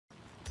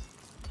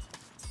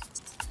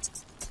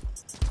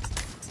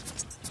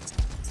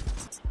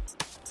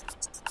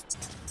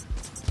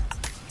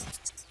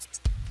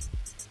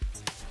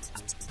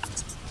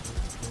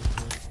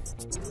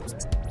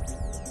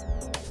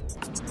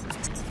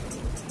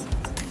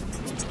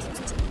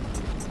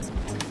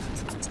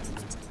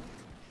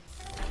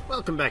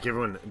Welcome back,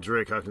 everyone.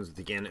 Drake Hawkins with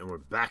you again, and we're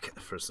back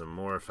for some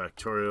more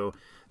Factorio.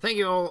 Thank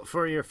you all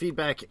for your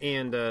feedback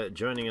and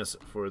joining us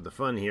for the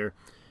fun here.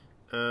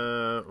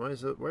 Why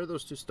is it? Where are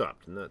those two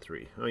stopped? Not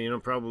three. Oh, you know,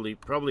 probably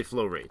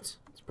flow rates.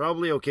 It's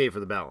probably okay for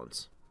the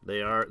balance.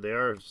 They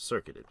are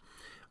circuited.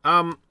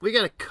 We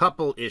got a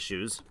couple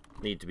issues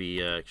need to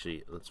be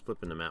actually. Let's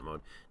flip into map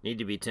mode. Need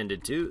to be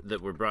tended to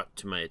that were brought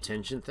to my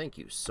attention. Thank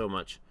you so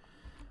much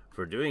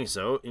for doing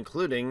so,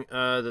 including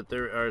that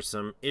there are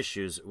some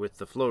issues with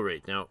the flow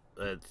rate. Now,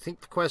 I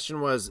think the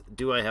question was,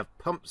 do I have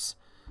pumps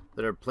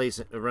that are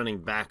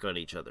running back on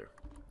each other?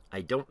 I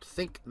don't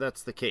think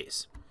that's the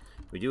case.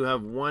 We do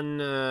have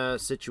one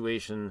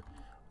situation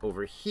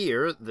over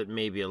here that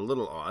may be a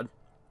little odd.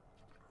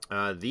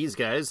 These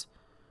guys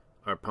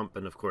are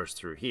pumping, of course,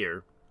 through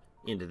here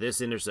into this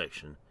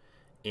intersection,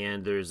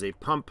 and there's a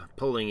pump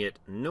pulling it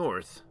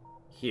north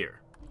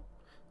here.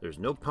 There's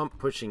no pump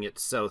pushing it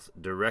south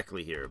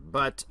directly here,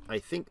 but I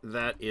think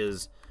that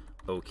is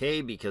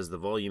okay because the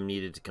volume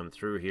needed to come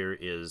through here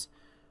is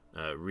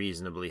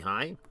reasonably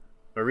high,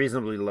 or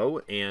reasonably low,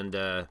 and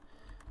you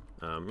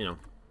know,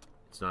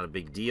 it's not a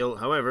big deal.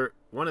 However,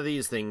 one of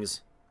these things,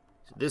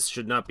 this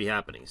should not be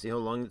happening. See how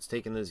long it's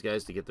taken these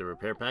guys to get the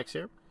repair packs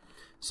here?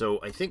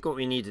 So I think what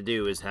we need to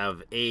do is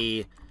have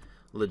a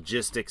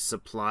logistics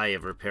supply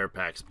of repair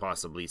packs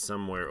possibly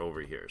somewhere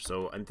over here.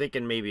 So I'm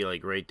thinking maybe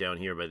like right down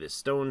here by this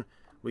stone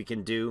we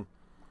can do,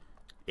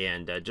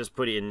 and just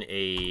put in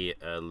a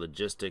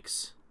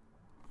logistics,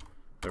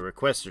 a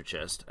requester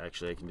chest.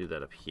 Actually, I can do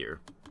that up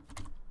here.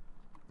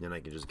 Then I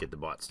can just get the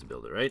bots to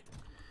build it, right?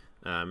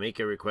 Make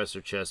a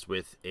requester chest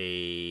with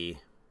a...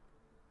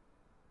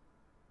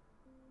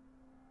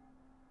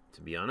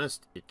 To be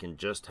honest, it can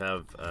just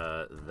have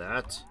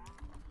that.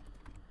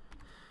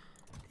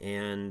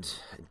 And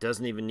it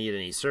doesn't even need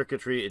any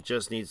circuitry. It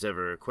just needs to have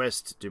a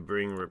request to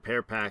bring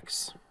repair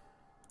packs.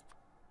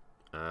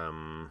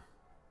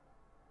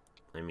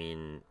 I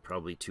mean,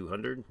 probably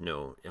 200?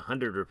 No,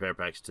 100 repair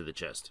packs to the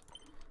chest.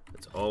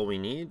 That's all we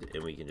need,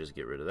 and we can just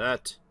get rid of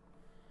that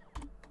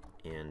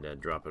and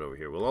drop it over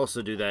here. We'll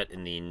also do that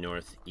in the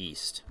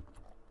northeast.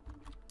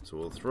 So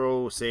we'll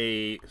throw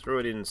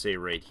it in, say,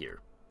 right here.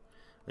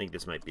 I think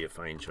this might be a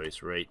fine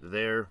choice right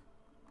there.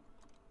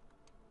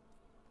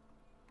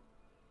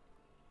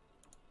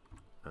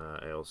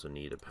 I also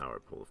need a power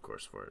pole, of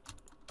course, for it.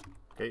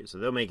 Okay, so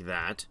they'll make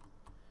that.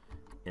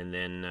 And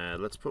then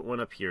let's put one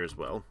up here as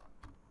well.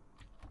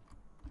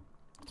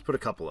 Let's put a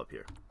couple up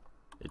here.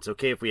 It's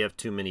okay if we have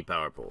too many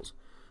power poles.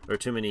 Or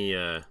too many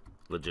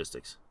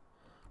logistics.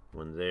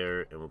 One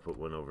there, and we'll put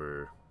one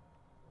over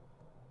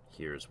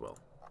here as well.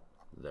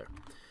 There.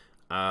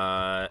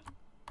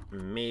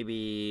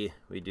 Maybe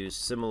we do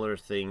similar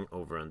thing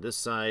over on this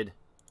side.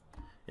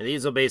 And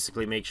these will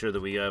basically make sure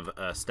that we have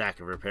a stack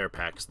of repair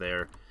packs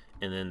there.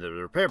 And then the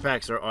repair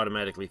packs are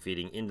automatically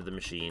feeding into the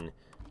machine,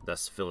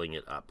 thus filling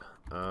it up.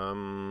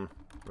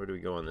 Where do we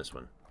go on this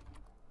one?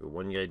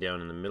 One guy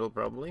down in the middle,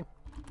 probably.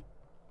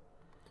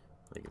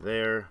 Like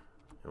there.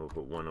 And we'll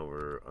put one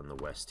over on the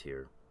west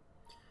here.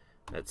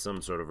 At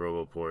some sort of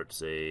roboport,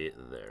 say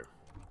there.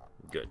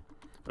 Good.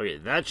 Okay,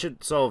 that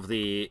should solve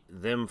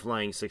them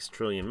flying 6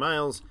 trillion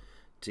miles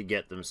to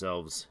get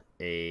themselves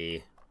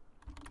a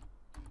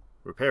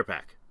repair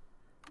pack.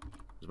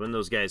 Because when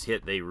those guys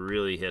hit, they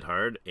really hit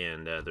hard,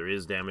 and there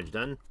is damage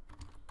done.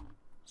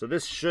 So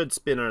this should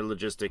spin our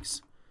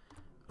logistics.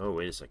 Oh,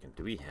 wait a second.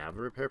 Do we have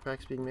repair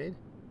packs being made?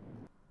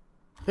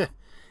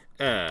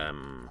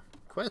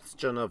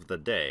 Question of the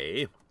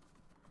day.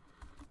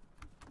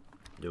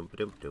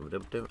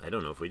 I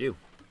don't know if we do.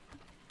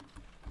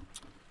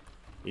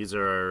 These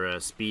are our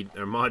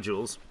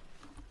modules.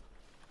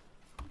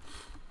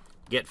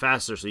 Get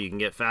faster so you can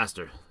get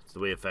faster. It's the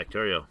way of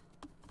Factorio.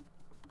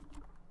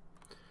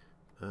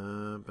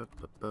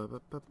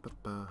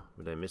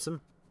 Did I miss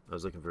him? I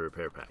was looking for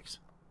repair packs.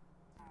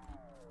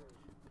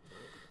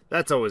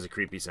 That's always a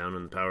creepy sound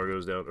when the power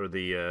goes down, or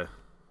the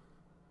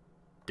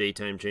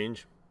daytime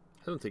change.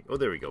 I don't think... Oh,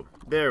 there we go.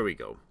 There we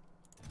go.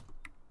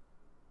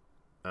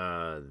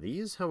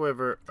 These,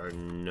 however, are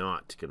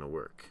not going to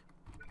work.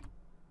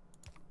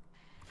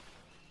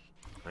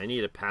 I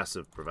need a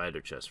passive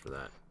provider chest for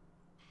that.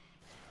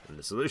 And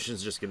the solution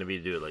is just going to be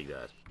to do it like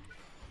that.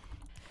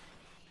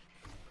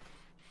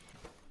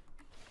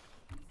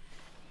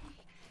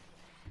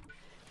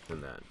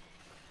 And that.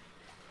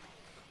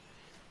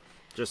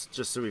 Just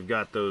so we've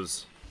got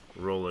those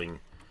rolling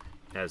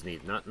as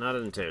needed. Not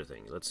an entire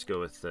thing. Let's go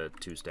with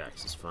 2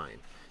 stacks. It's fine.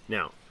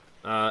 Now,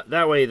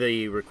 that way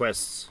the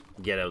requests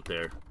get out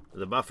there.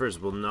 The buffers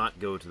will not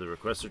go to the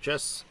requester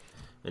chests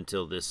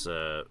until this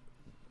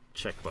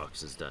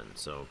checkbox is done.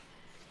 So,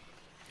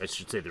 I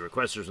should say the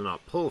requesters will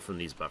not pull from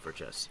these buffer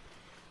chests.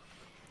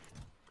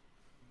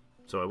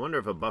 So I wonder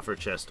if a buffer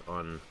chest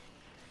on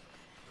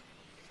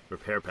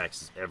repair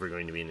packs is ever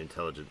going to be an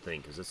intelligent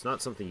thing, because it's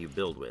not something you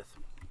build with.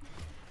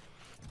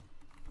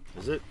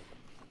 Is it?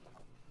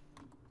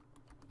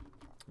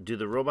 Do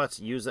the robots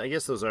use... I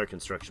guess those are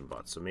construction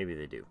bots, so maybe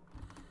they do.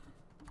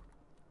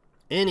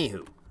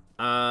 Anywho,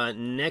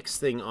 next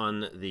thing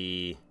on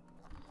the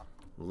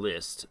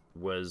list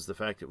was the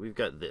fact that we've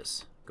got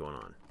this going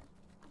on.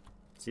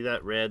 See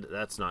that red?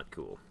 That's not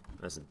cool.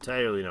 That's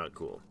entirely not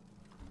cool.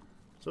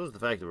 So is the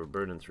fact that we're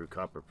burning through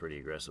copper pretty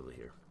aggressively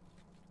here.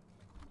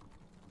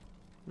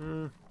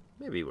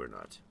 Maybe we're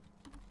not.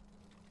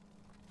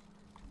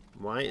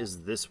 Why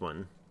is this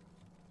one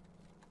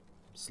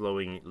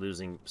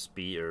losing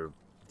speed or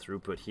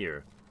throughput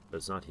here, but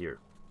it's not here?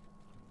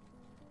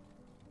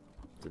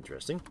 It's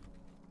interesting.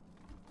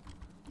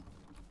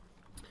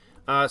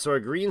 So our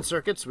green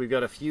circuits, we've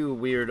got a few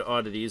weird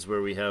oddities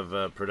where we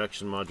have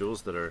production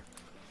modules that are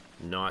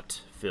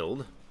not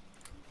filled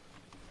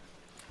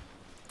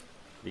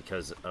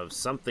because of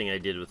something I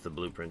did with the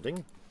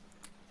blueprinting.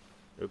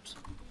 Oops.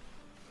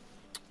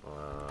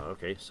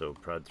 Okay, so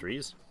prod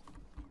 3s.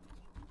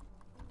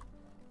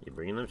 You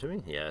bringing them to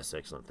me? Yes,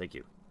 excellent, thank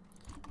you.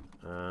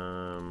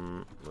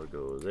 We'll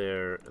go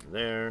there and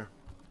there,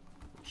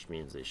 which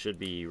means they should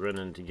be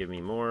running to give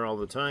me more all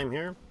the time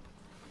here.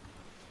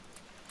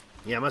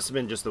 Yeah, it must have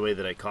been just the way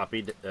that I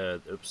copied,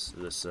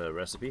 this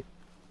recipe.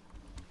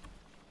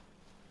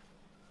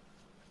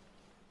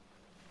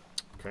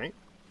 Okay.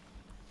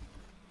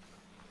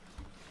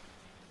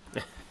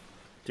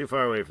 Too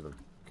far away for them.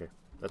 Okay,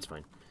 that's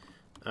fine.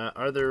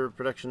 Are there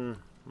production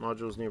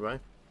modules nearby?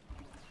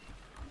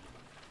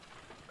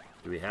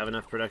 Do we have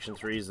enough production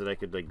 3s that I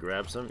could, like,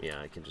 grab some? Yeah,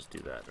 I can just do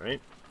that,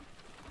 right?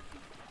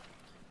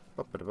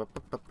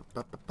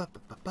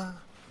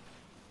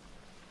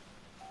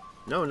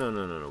 No, no,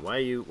 no, no, no. Why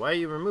are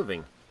you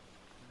removing?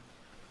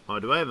 Oh,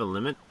 do I have a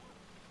limit?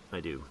 I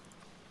do.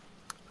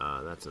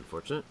 That's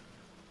unfortunate.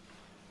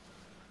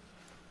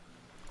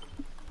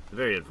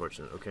 Very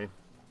unfortunate, okay.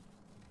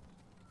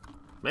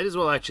 Might as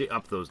well actually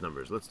up those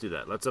numbers. Let's do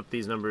that. Let's up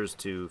these numbers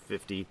to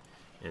 50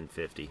 and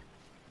 50.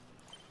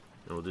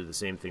 And we'll do the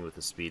same thing with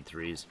the speed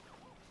 3s.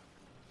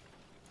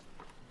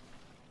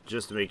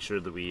 Just to make sure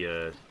that we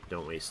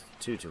don't waste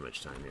too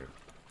much time here.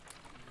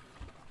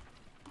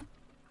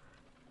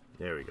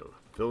 There we go.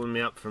 Filling me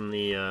up from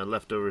the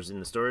leftovers in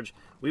the storage.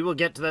 We will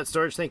get to that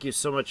storage. Thank you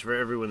so much for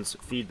everyone's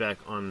feedback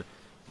on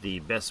the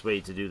best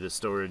way to do the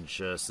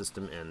storage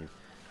system. And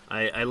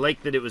I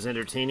like that it was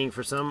entertaining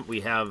for some. We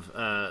have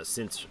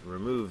since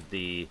removed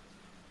the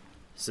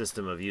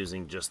system of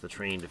using just the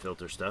train to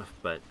filter stuff,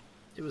 but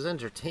it was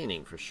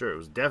entertaining for sure. It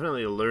was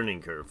definitely a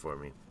learning curve for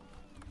me.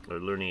 Or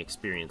learning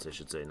experience, I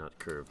should say, not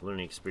curve.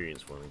 Learning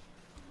experience for me,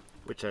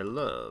 which I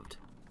loved.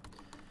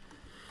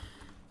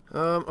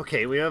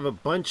 Okay, we have a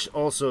bunch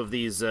also of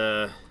these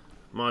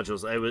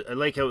modules. I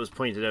like how it was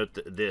pointed out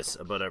this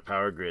about our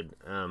power grid.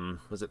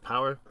 Was it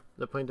power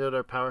that pointed out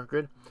our power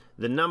grid?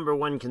 The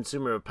 #1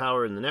 consumer of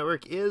power in the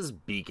network is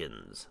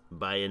beacons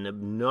by an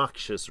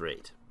obnoxious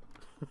rate.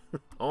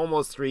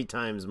 Almost 3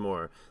 times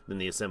more than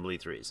the assembly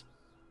 3s.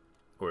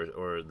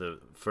 Or the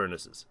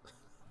furnaces.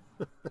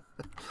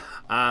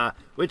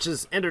 Which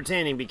is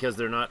entertaining because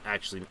they're not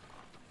actually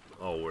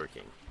all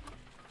working.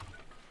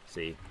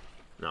 See?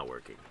 Not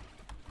working.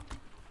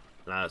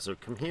 So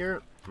come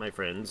here, my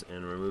friends,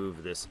 and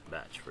remove this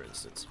batch, for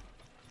instance.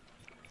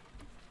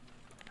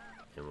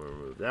 And we'll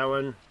remove that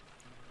one.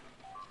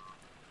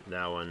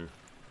 That one.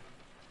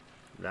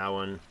 That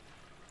one.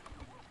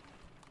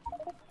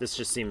 This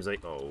just seems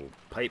like, oh,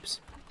 pipes.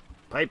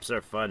 Pipes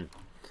are fun.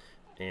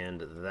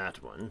 And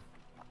that one.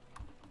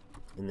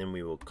 And then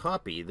we will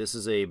copy. This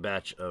is a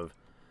batch of...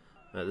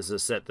 this is a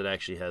set that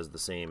actually has the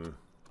same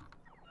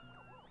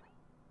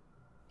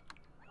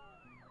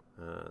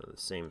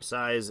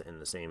size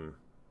and the same...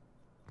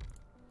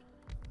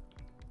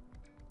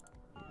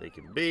 They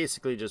can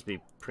basically just be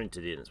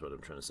printed in, is what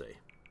I'm trying to say.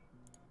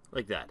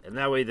 Like that. And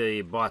that way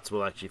the bots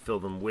will actually fill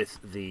them with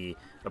the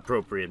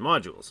appropriate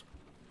modules.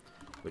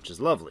 Which is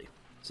lovely.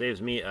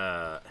 Saves me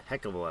a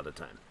heck of a lot of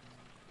time.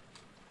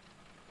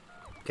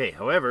 Okay,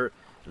 however,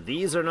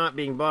 these are not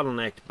being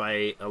bottlenecked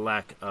by a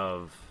lack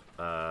of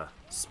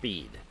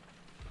speed.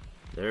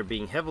 They're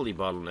being heavily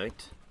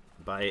bottlenecked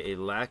by a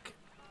lack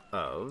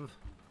of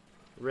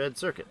red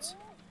circuits.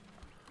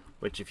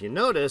 Which, if you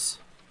notice,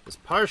 is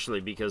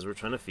partially because we're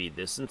trying to feed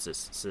this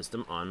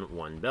system on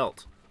one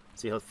belt.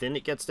 See how thin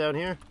it gets down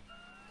here?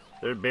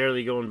 They're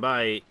barely going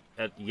by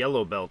at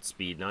yellow belt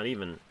speed, not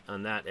even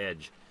on that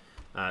edge.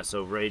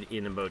 So right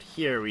in about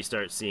here we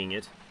start seeing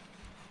it.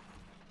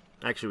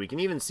 Actually, we can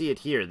even see it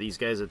here. These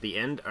guys at the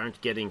end aren't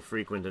getting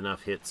frequent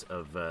enough hits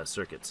of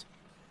circuits.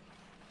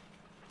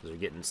 They're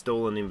getting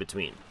stolen in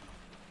between.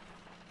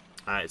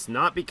 It's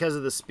not because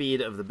of the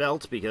speed of the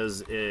belt,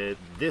 because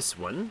this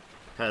one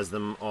has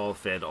them all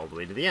fed all the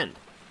way to the end.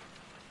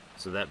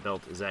 So that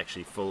belt is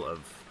actually full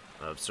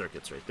of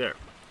circuits right there.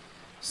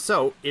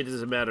 So it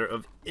is a matter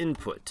of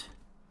input.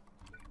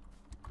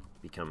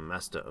 Become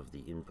master of the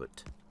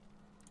input.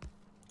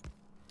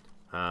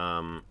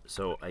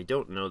 So I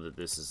don't know that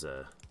this is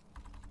a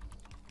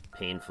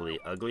painfully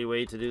ugly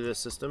way to do this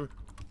system,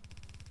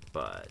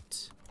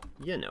 but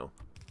you know,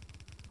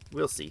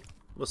 we'll see.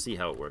 We'll see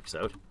how it works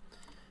out.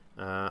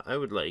 I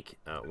would like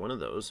one of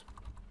those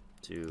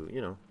to,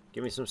 you know,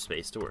 give me some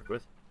space to work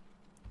with.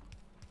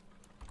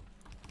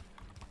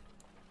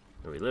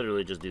 And we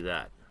literally just do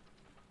that.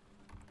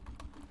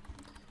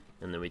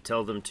 And then we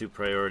tell them to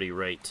priority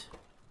right.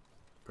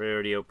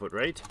 Priority output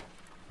right.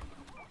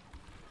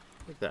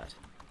 Like that.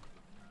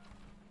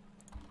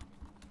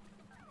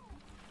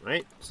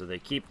 Right? So they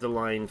keep the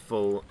line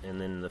full,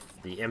 and then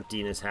the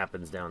emptiness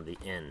happens down the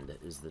end,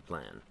 is the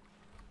plan.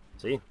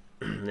 See?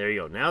 There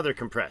you go. Now they're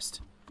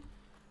compressed.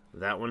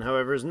 That one,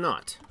 however, is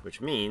not,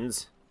 which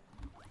means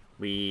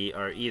we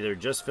are either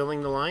just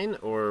filling the line,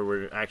 or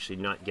we're actually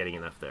not getting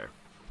enough there.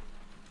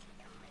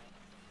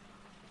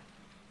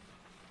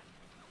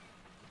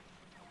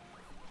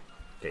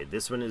 Okay,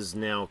 this one is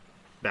now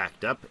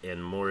backed up,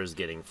 and more is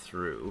getting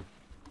through.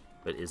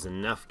 But is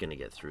enough going to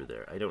get through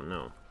there? I don't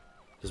know.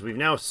 Because we've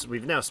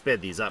now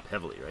sped these up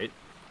heavily, right?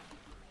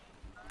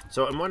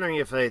 So I'm wondering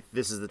if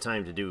this is the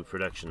time to do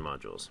production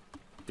modules.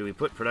 Do we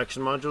put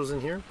production modules in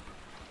here?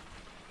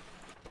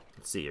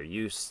 Let's see.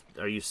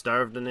 Are you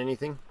starved on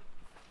anything?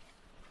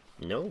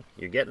 No,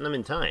 you're getting them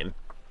in time.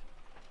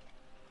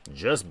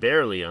 Just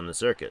barely on the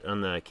circuit,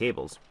 on the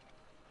cables.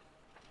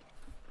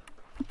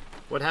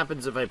 What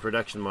happens if I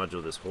production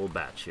module this whole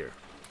batch here?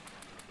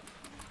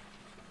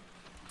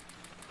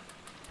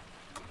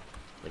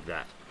 Like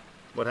that.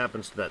 What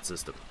happens to that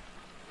system?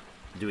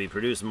 Do we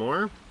produce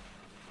more?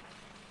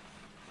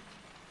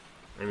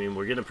 I mean,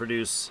 we're going to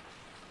produce...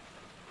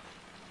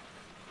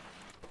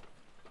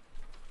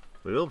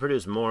 We will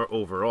produce more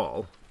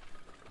overall.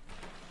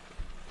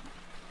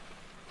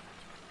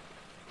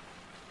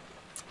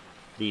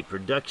 The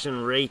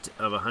production rate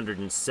of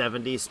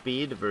 170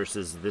 speed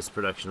versus this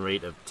production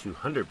rate of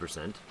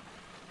 200%.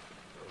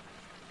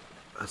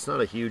 That's not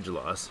a huge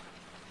loss.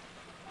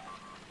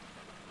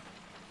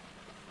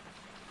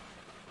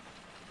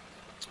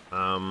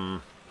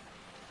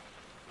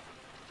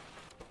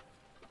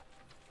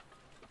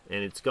 And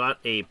it's got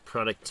a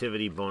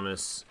productivity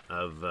bonus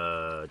of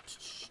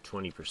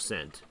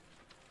 20%.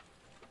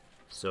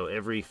 So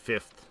every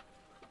fifth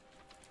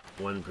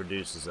one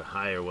produces a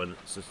higher one.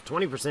 So it's a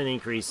 20%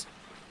 increase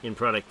in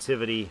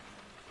productivity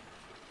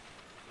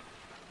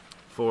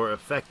for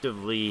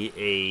effectively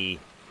a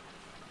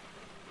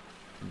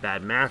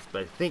bad math,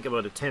 but I think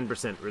about a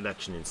 10%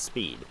 reduction in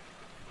speed.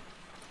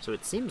 So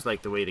it seems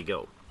like the way to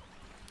go.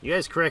 You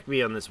guys correct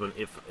me on this one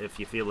if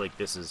you feel like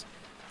this is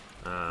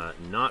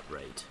not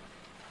right.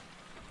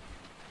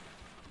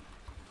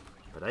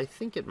 But I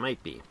think it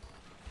might be.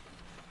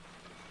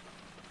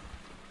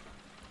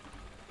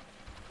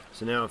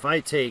 So now if I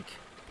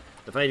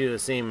do the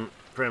same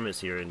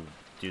premise here and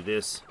do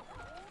this,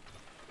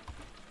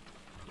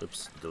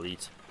 oops,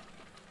 delete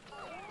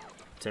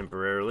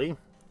temporarily.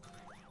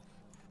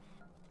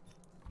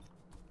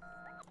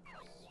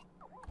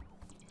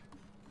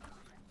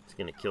 It's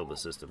gonna kill the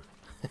system.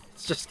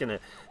 It's just gonna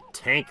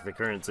tank the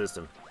current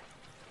system.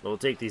 But we'll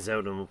take these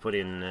out and we'll put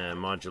in a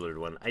modular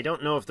one. I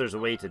don't know if there's a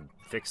way to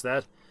fix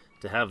that,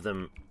 to have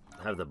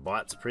the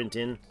bots print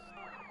in.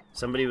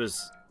 Somebody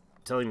was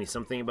telling me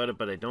something about it,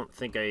 but I don't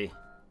think I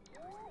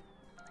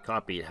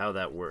copied how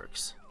that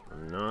works.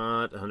 I'm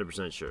not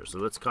 100% sure. So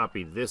let's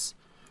copy this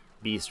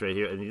beast right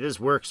here. I mean, this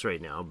works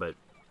right now, but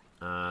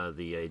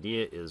the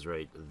idea is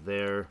right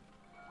there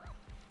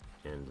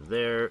and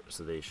there.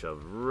 So they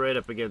shove right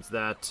up against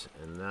that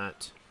and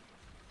that,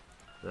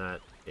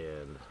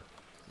 and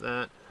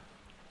that,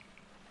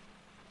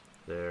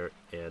 there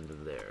and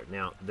there.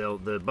 Now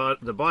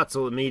the bots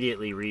will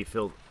immediately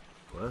refill.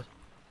 What?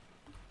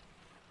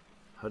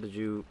 How did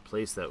you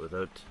place that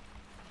without?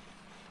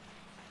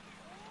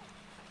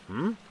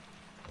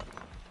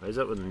 Why is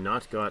that one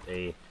not got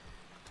a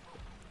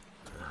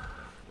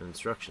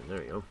instruction?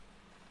 There you go.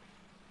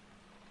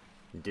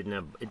 It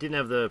didn't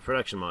have the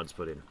production mods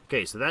put in.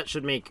 Okay, so that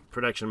should make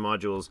production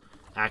modules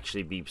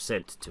actually be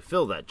sent to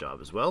fill that job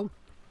as well.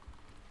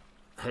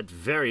 At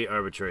very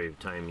arbitrary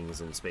timings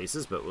and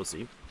spaces, but we'll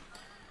see.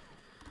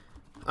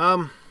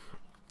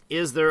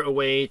 Is there a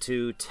way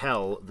to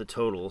tell the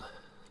total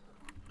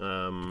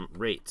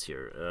rates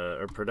here?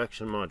 Our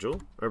production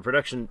module, or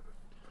production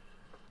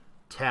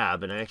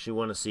tab, and I actually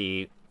want to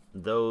see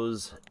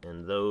those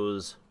and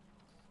those.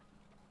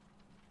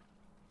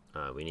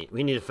 We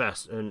need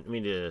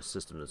a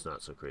system that's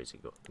not so crazy,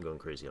 going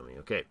crazy on me.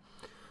 Okay,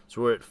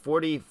 so we're at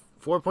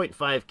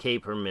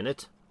 44.5K per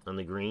minute on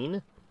the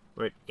green.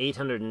 We're at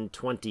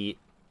 820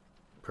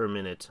 per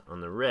minute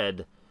on the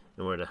red,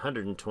 and we're at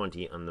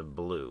 120 on the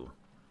blue.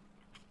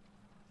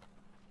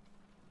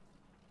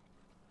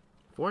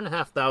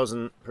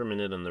 4,500 per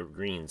minute on the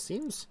green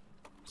seems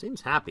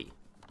happy.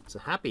 It's a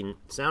happy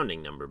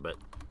sounding number, but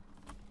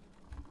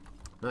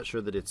not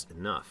sure that it's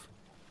enough.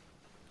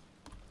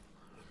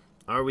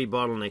 Are we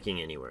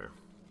bottlenecking anywhere?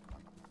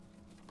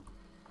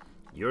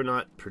 You're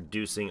not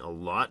producing a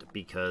lot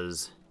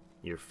because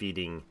you're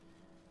feeding,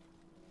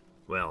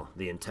 well,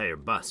 the entire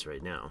bus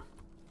right now,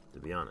 to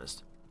be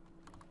honest.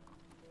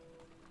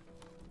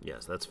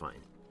 Yes, that's fine.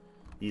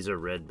 These are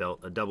red belt,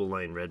 a double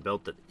line red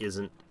belt that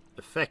isn't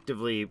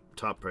effectively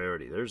top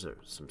priority. There's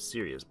some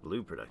serious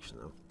blue production,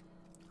 though.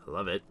 I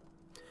love it.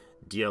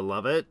 Do you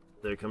love it?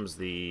 There comes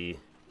the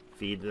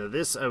feed. Now,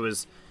 this I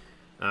was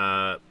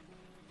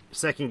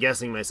second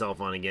guessing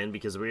myself on again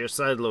because we are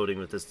side loading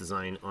with this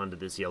design onto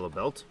this yellow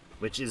belt,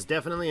 which is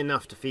definitely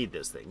enough to feed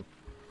this thing.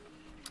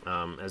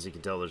 As you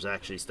can tell, there's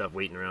actually stuff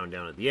waiting around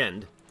down at the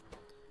end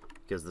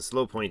because the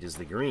slow point is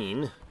the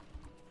green.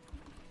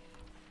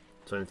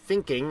 So I'm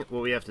thinking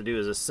what we have to do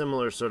is a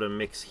similar sort of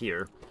mix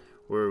here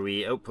where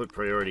we output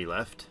priority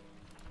left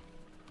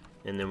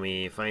and then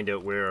we find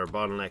out where our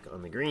bottleneck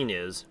on the green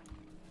is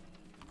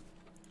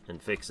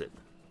and fix it.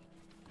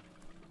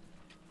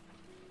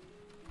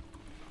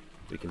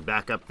 We can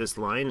back up this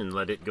line and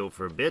let it go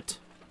for a bit.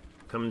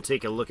 Come and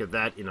take a look at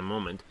that in a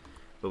moment.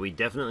 But we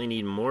definitely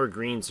need more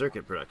green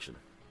circuit production.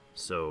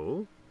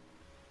 So,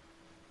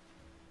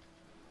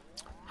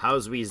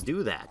 how's we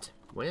do that?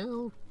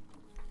 Well,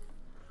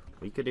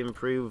 we could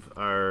improve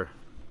our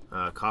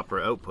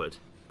copper output,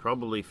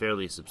 probably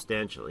fairly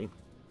substantially.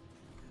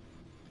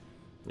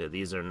 Yeah,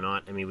 these are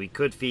not, I mean, we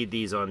could feed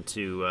these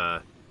onto,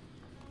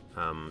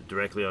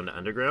 directly onto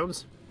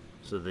undergrounds,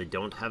 so they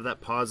don't have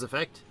that pause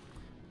effect.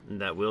 And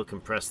that will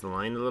compress the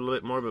line a little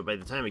bit more, but by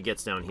the time it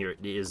gets down here,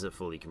 it is a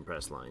fully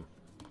compressed line.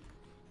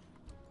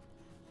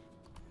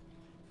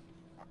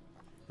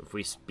 If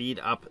we speed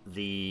up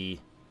the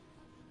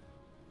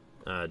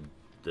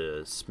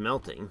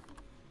smelting,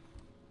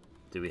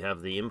 do we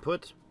have the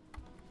input?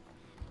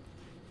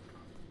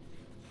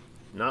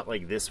 Not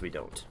like this, we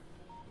don't.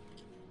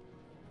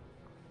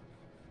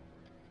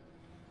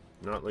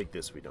 Not like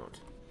this, we don't.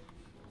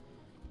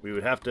 We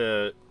would have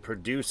to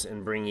produce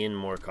and bring in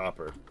more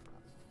copper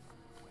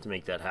to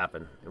make that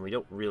happen, and we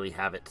don't really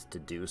have it to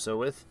do so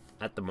with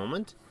at the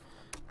moment.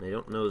 I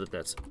don't know that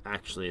that's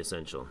actually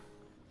essential.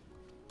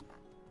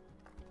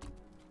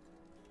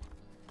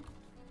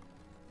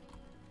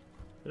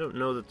 I don't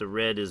know that the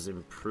red is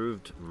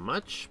improved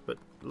much, but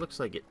it looks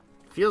like it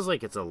feels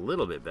like it's a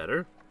little bit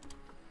better.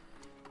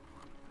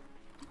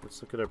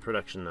 Let's look at our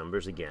production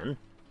numbers again.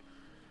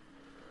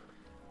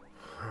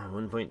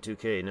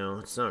 1.2k, no,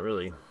 it's not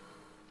really.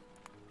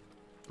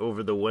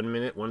 Over the 1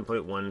 minute,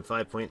 1.1,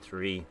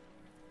 5.3,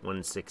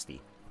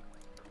 160.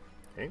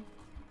 Okay.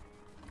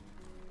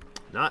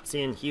 Not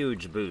seeing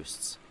huge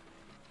boosts.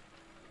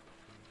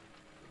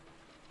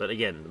 But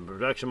again, the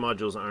production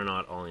modules are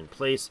not all in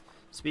place.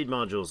 Speed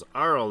modules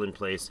are all in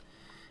place.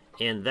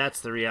 And that's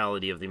the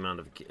reality of the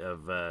amount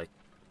of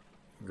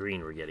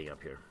green we're getting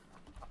up here.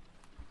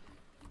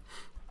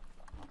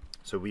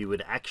 So we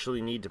would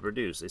actually need to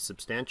produce a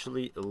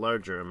substantially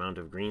larger amount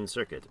of green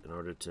circuit in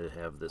order to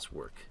have this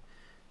work.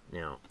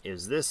 Now,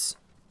 is this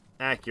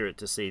accurate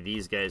to say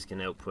these guys can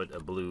output a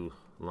blue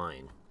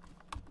line?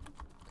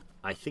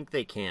 I think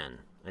they can.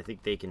 I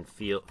think they can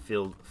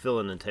fill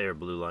an entire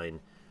blue line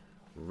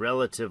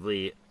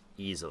relatively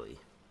easily.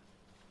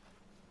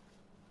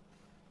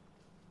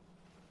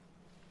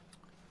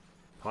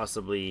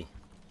 Possibly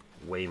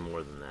way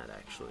more than that,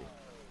 actually.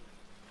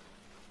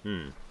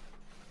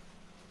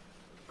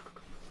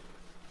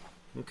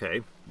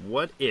 Okay,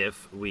 what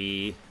if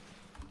we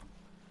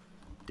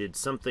did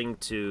something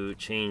to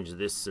change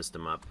this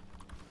system up?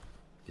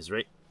 Because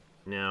right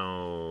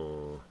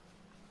now...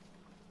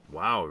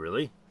 Wow,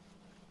 really?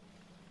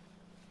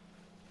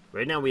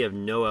 Right now we have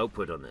no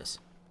output on this.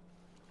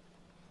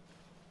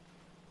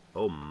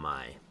 Oh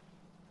my.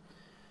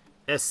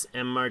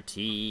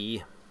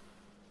 SMRT.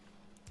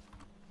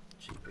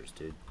 Jeepers,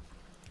 dude.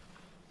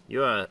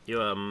 You are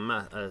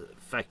a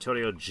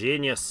Factorio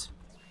genius.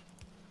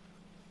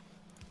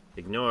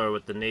 Ignore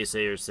what the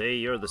naysayers say.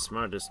 You're the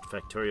smartest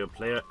Factorio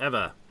player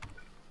ever.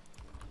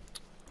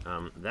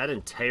 That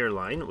entire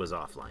line was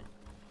offline.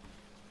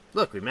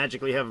 Look, we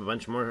magically have a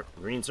bunch more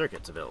green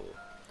circuits available.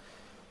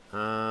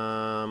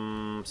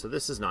 So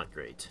this is not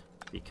great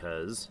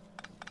because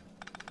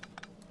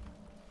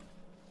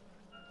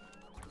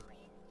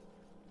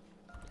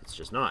it's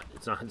just not.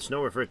 It's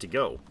nowhere for it to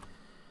go.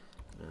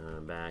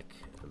 Back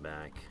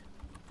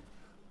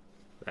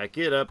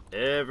it up,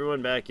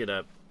 everyone! Back it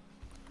up.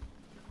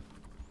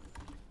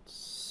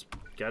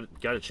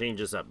 Gotta change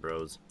this up,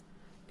 bros.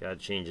 Gotta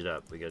change it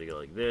up. We gotta go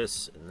like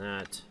this and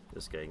that.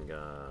 This guy can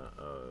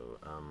go.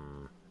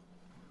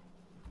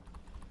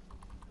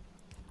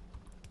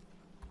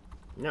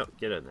 No,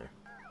 get in there.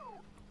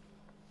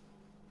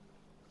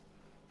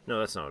 No,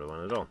 that's not what I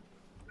want at all.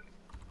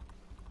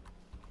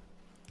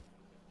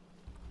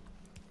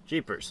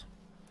 Jeepers.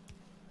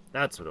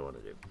 That's what I want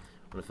to do.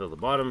 I want to fill the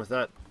bottom with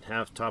that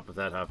half, top with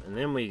that half, and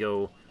then we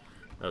go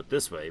out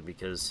this way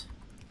because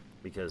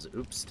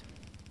oops.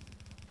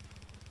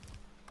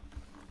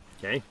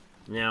 Okay,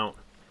 now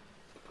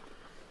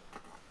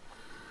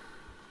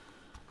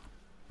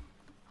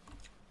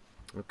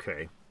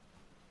okay.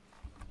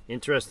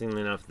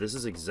 Interestingly enough, this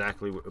is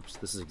exactly where, oops,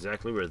 this is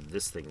exactly where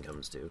this thing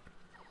comes to.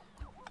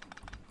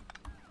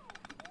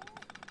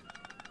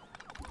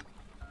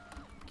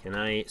 Can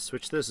I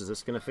switch this? Is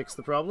this going to fix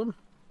the problem?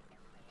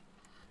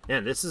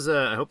 Yeah, this is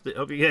I hope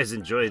you guys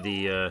enjoy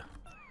the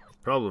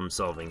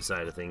problem-solving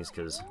side of things,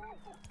 because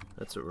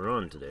that's what we're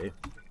on today.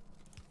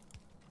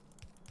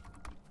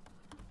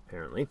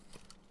 Apparently.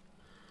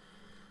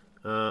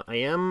 I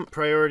am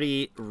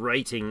priority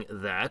writing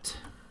that,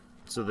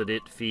 so that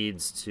it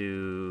feeds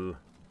to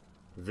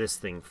this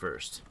thing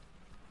first.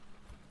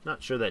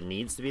 Not sure that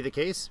needs to be the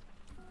case.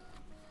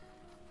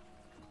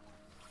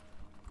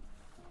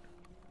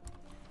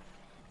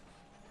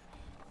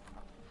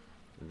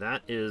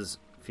 That is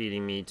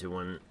feeding me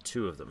to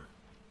two of them.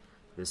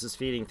 This is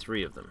feeding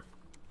 3 of them.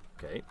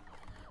 Okay,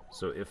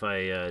 so if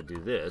I do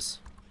this,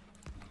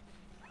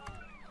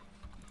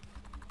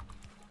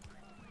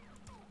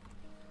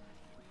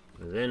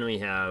 then we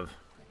have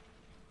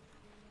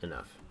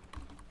enough.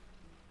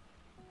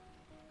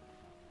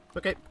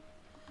 Okay.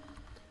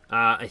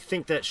 I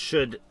think that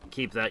should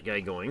keep that guy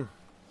going.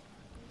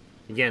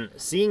 Again,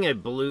 seeing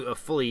a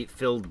fully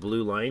filled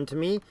blue line to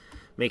me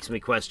makes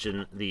me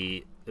question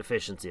the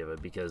efficiency of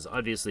it, because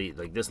obviously,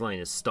 like, this line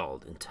is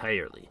stalled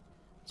entirely.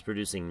 It's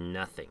producing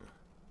nothing.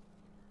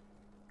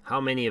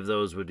 How many of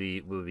those would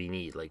we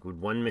need? Like,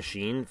 would one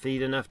machine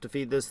feed enough to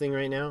feed this thing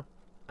right now?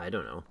 I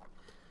don't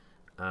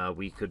know.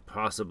 We could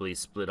possibly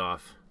split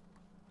off.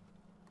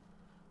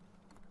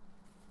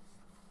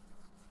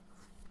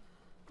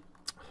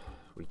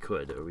 We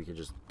could, or we could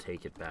just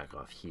take it back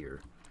off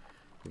here.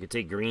 We could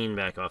take green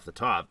back off the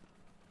top,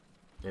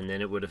 and then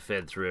it would have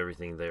fed through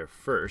everything there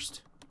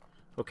first.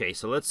 Okay,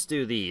 so let's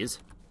do these,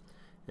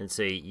 and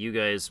say, you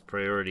guys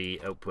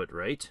priority output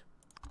right.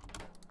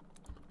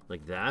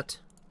 Like that.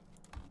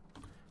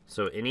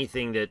 So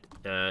anything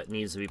that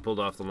needs to be pulled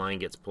off the line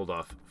gets pulled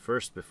off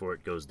first before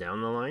it goes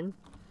down the line.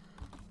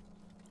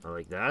 I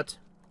like that.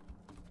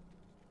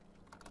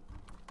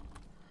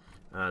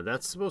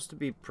 That's supposed to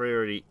be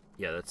priority.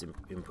 Yeah, that's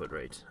input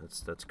right.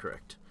 That's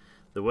correct.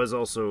 There was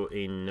also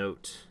a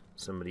note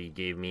somebody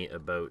gave me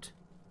about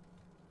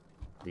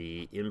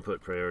the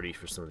input priority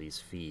for some of these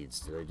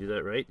feeds. Did I do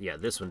that right? Yeah,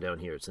 this one down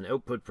here. It's an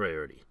output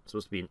priority. It's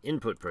supposed to be an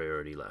input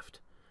priority left,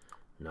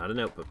 not an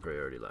output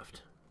priority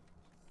left.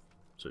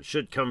 So it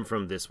should come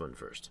from this one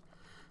first.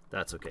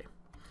 That's okay.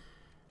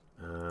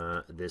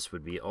 This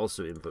would be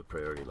also input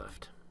priority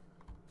left.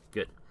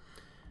 Good.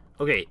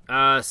 Okay,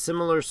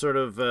 similar sort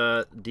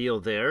of deal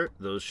there.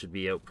 Those should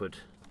be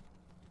output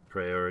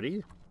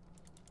priority.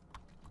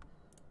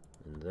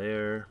 And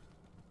there.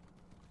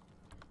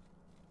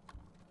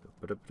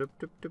 But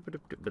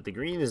the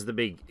green is the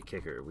big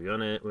kicker. We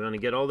wanna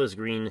get all this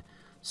green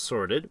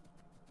sorted,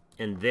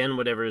 and then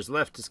whatever is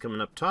left is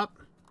coming up top.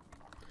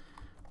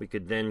 We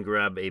could then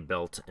grab a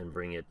belt and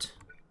bring it.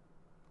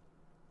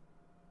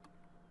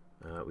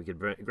 We could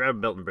grab a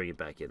belt and bring it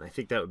back in. I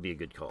think that would be a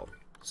good call.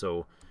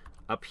 So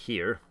up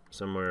here,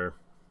 somewhere,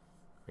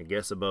 I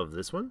guess above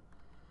this one.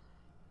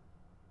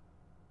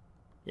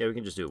 Yeah, we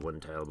can just do it one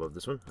tile above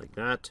this one, like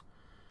that.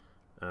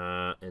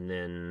 And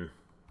then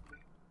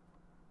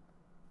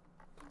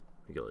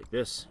we go like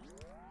this.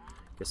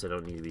 Guess I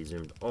don't need to be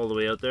zoomed all the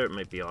way out there. It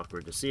might be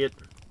awkward to see it.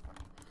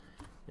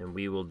 And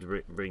we will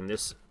bring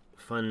this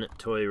fun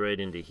toy right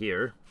into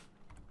here.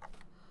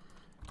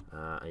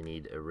 I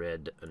need a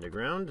red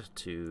underground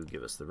to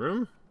give us the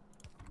room.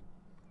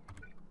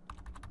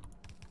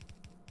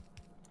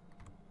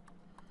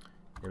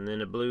 And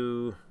then a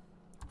blue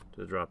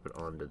to drop it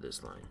onto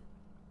this line.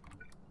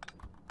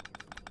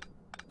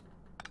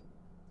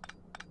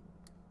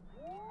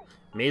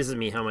 Amazes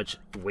me how much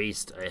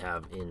waste I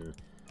have in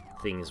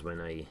things when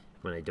I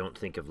don't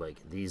think of, like,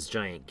 these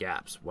giant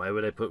gaps. Why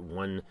would I put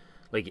one?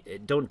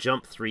 Like, don't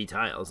jump 3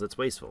 tiles. That's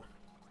wasteful.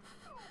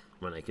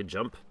 When I could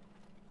jump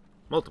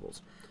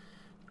multiples.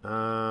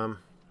 So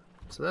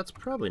that's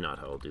probably not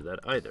how I'll do that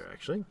either,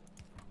 actually.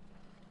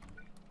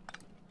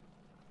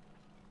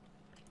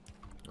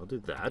 I'll do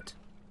that,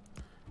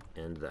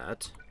 and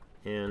that,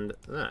 and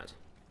that.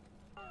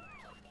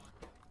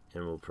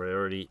 And we'll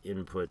priority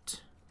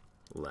input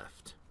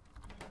left.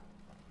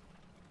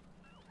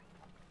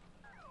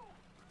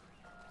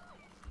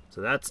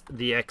 So that's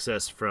the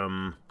excess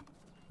from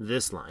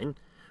this line,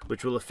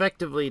 which will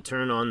effectively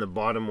turn on the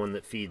bottom one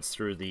that feeds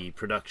through the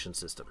production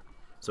system.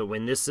 So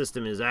when this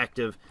system is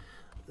active,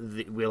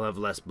 we'll have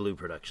less blue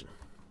production.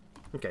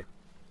 Okay.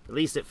 At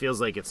least it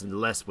feels like it's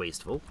less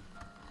wasteful.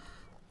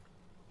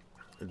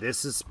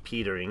 This is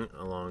petering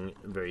along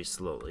very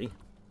slowly.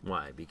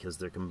 Why? Because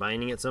they're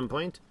combining at some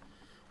point?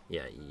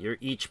 Yeah, you're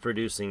each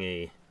producing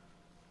a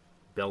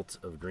belt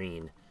of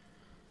green.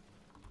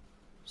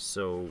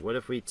 So what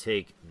if we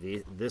take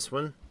this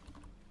one?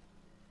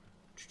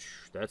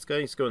 That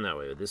guy's going that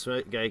way. This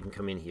guy can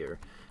come in here,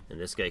 and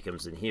this guy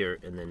comes in here,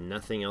 and then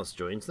nothing else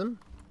joins them.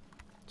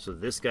 So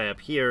this guy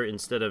up here,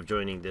 instead of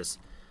joining this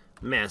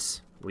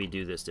mess, we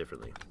do this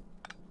differently.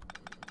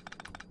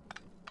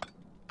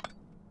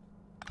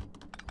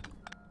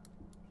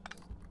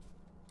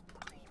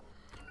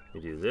 We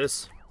do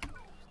this,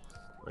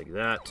 like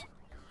that.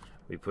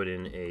 We put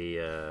in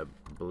a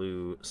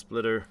blue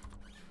splitter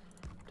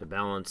to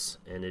balance,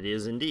 and it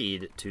is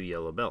indeed 2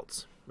 yellow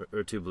belts,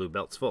 or 2 blue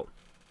belts full.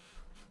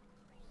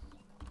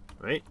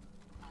 Right?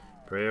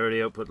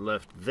 Priority output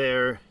left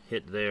there,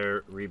 hit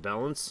there,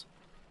 rebalance.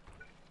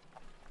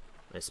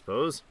 I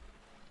suppose.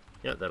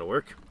 Yeah, that'll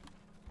work.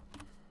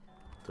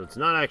 So it's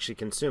not actually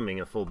consuming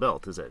a full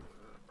belt, is it?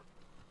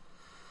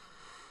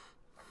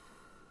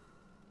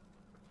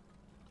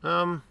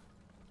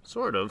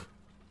 Sort of.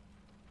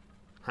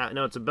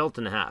 No, it's a belt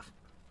and a half.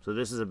 So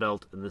this is a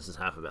belt and this is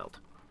half a belt.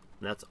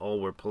 And that's all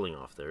we're pulling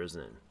off there,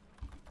 isn't it?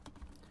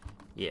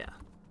 Yeah,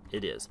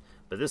 it is.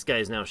 But this guy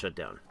is now shut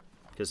down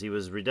because he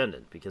was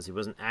redundant, because he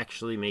wasn't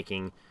actually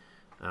making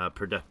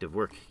productive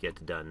work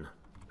get done.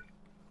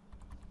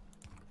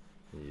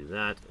 I do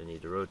that. I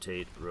need to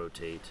rotate,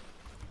 rotate,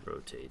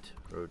 rotate,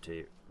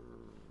 rotate,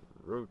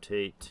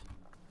 rotate,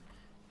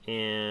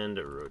 and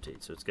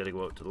rotate. So it's got to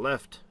go out to the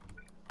left.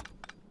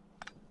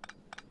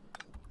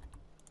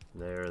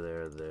 There,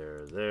 there,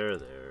 there, there,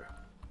 there.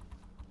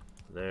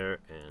 There,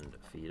 and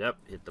feed up.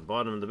 Hit the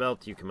bottom of the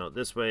belt. You come out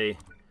this way.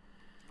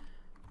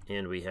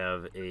 And we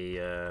have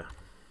a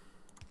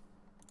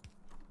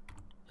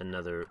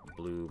another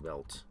blue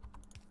belt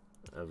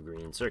of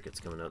green circuits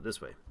coming out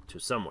this way. To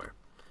somewhere.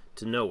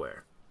 To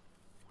nowhere.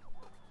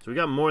 So we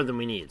got more than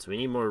we need. So we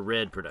need more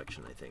red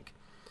production, I think.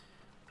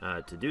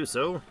 To do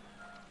so,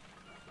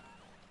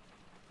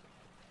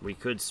 we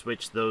could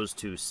switch those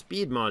to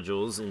speed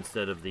modules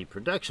instead of the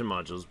production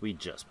modules we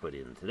just put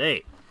in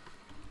today.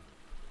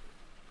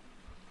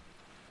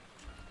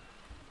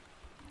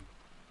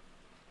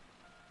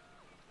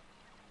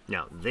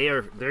 Now,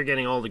 they're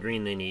getting all the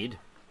green they need.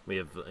 We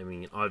have, I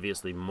mean,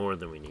 obviously more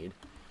than we need.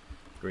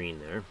 Green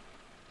there.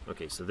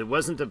 Okay, so there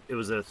wasn't a, it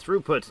was a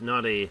throughput,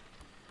 not a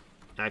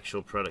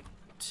actual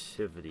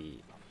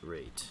productivity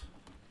rate.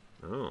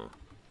 Oh,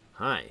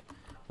 hi.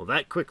 Well,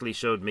 that quickly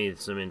showed me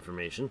some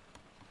information.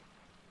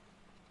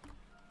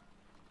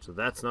 So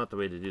that's not the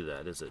way to do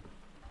that, is it?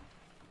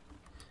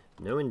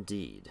 No,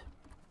 indeed.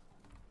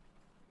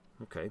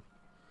 Okay.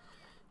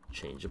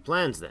 Change of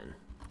plans, then.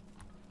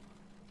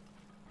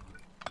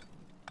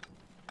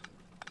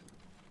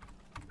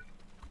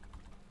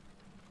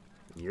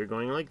 You're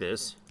going like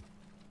this.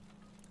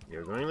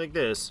 You're going like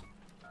this.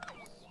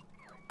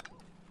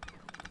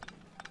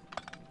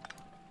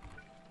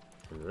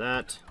 And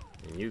that.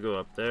 And you go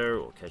up there.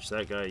 We'll catch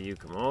that guy. You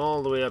come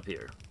all the way up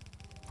here.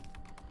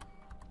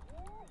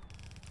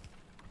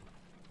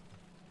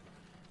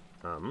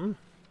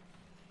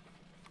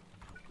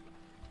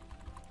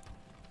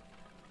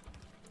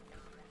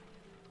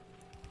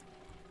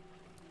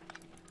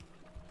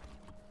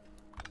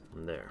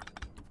 There.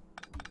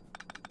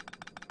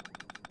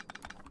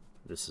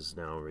 This is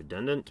now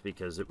redundant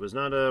because it was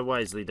not a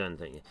wisely done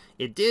thing.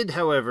 It did,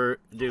 however,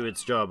 do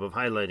its job of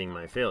highlighting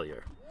my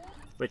failure,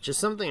 which is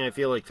something I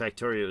feel like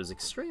Factorio is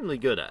extremely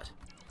good at.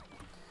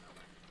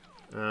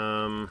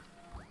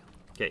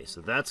 Okay,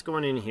 so that's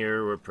going in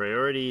here. We're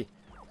priority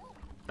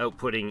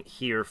outputting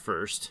here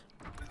first.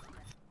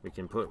 We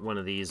can put one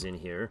of these in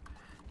here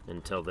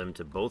and tell them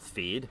to both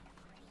feed.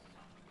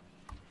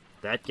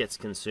 That gets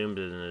consumed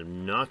at an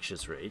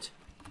obnoxious rate.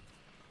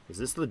 Is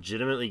this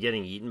legitimately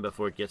getting eaten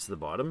before it gets to the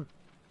bottom?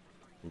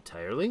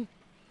 Entirely?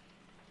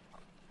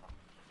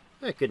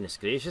 Oh, goodness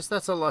gracious,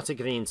 that's a lot of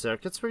green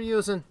circuits we're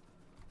using.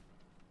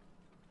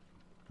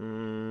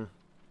 It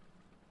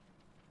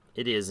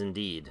is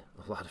indeed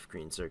a lot of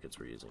green circuits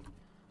we're using.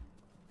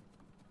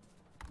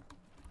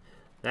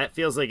 That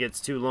feels like it's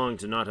too long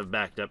to not have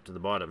backed up to the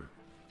bottom.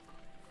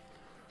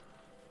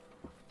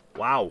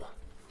 Wow.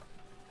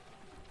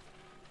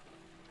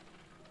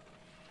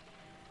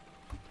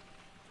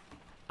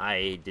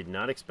 I did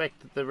not expect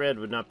that the red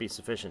would not be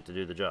sufficient to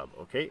do the job.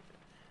 Okay.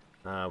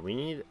 We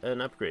need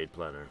an upgrade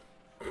planner.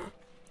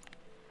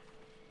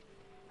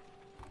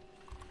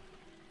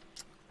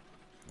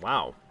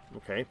 Wow.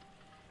 Okay.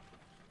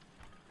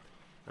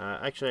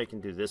 Actually, I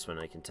can do this one.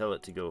 I can tell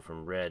it to go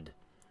from red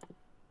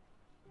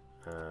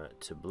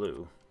to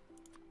blue.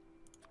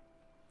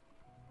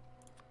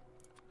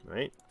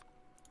 Right?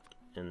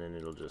 And then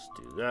it'll just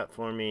do that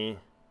for me.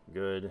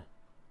 Good.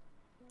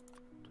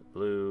 To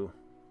blue.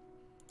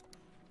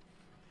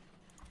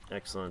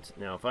 Excellent.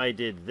 Now, if I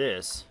did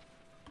this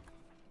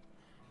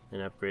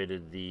and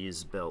upgraded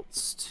these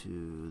belts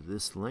to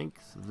this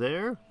length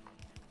there.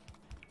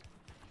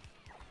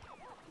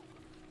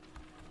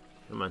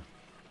 Come on.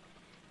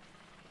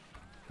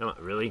 Come on,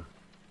 really?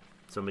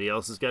 Somebody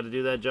else has got to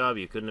do that job?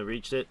 You couldn't have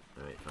reached it?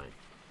 Alright, fine.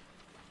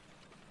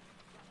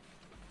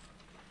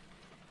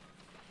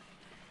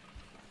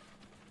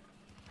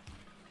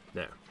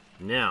 There.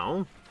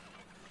 Now,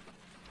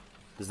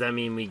 does that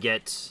mean we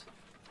get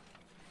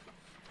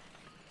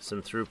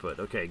some throughput?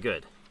 Okay,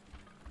 good.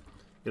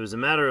 It was a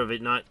matter of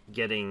it not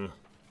getting...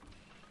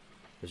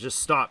 It was just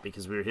stopped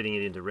because we were hitting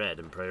it into red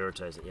and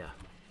prioritize it, yeah.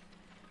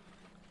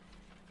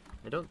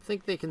 I don't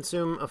think they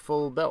consume a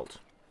full belt.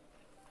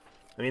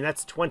 I mean,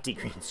 that's 20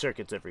 green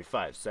circuits every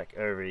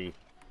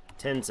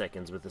 10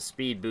 seconds with a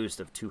speed boost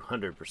of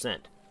 200%.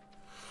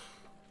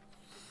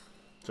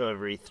 So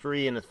every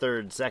 3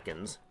 1/3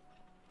 seconds,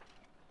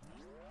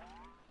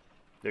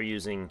 they're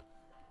using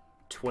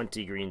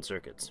 20 green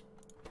circuits.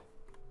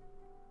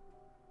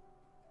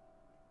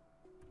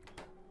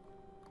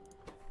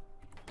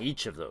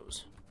 Each of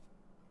those.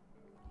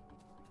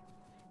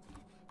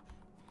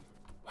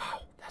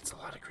 Wow, that's a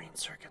lot of green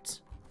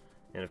circuits.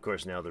 And of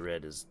course now the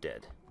red is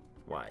dead.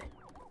 Why?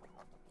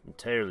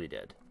 Entirely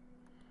dead.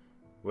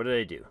 What did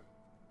I do?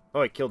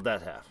 Oh, I killed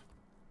that half.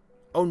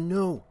 Oh,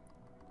 no.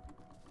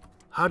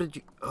 How did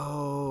you...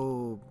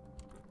 Oh,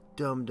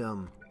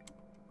 dum-dum.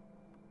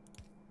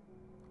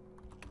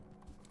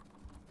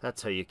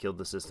 That's how you killed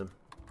the system.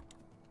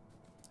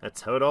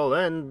 That's how it all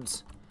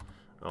ends.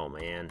 Oh,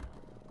 man.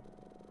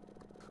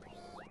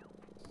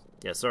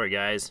 Yeah, sorry,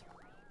 guys.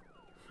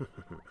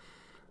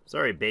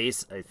 Sorry,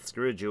 base. I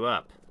screwed you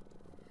up.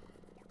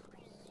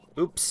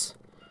 Oops.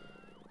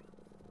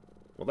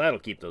 Well, that'll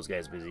keep those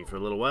guys busy for a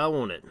little while,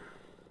 won't it?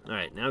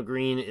 Alright, now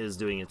green is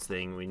doing its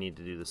thing. We need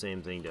to do the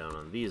same thing down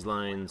on these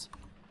lines.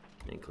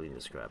 And clean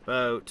this crap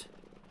out.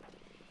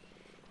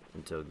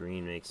 Until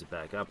green makes it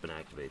back up and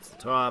activates the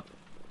top.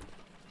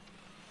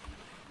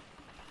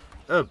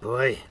 Oh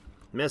boy.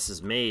 Mess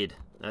is made.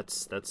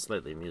 That's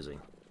slightly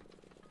amusing.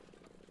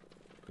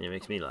 Yeah, it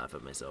makes me laugh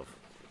at myself.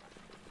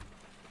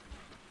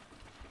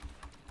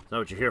 It's not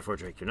what you're here for,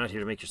 Drake. You're not here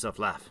to make yourself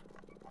laugh.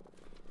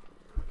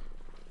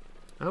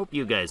 I hope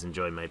you guys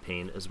enjoy my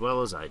pain as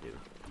well as I do.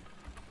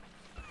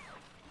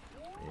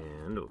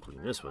 And we'll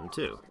clean this one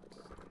too.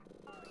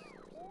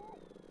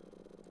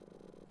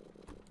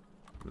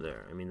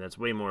 There. I mean, that's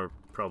way more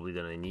probably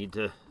than I need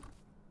to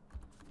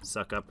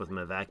suck up with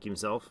my vacuum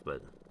self,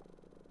 but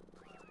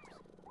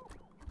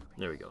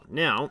there we go.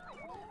 Now,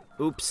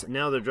 oops,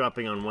 now they're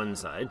dropping on one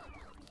side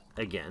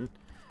again.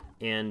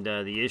 And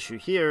the issue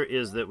here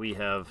is that we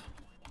have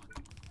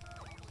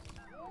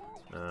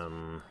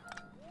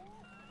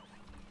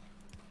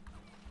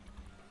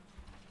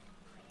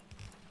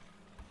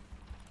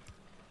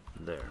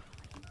there.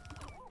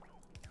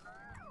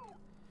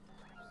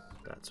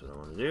 That's what I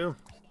want to do.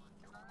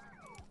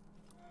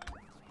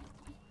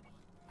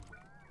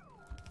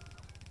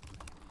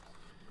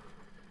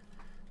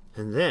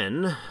 And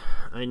then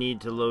I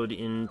need to load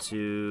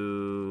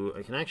into...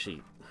 I can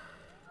actually...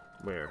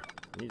 Where?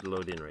 I need to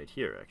load in right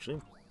here,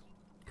 actually.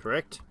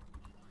 Correct?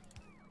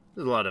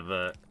 There's a lot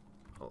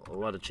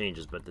of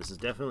changes, but this is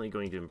definitely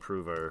going to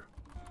improve our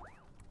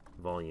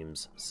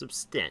volumes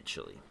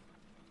substantially.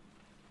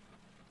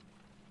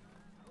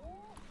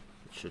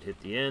 It should hit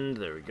the end.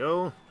 There we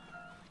go.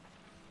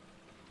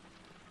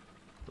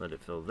 Let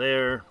it fill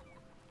there.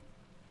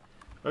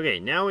 Okay,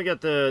 now we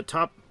got the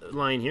top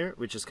line here,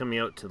 which is coming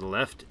out to the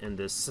left, and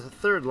this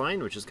third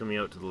line, which is coming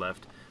out to the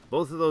left.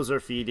 Both of those are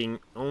feeding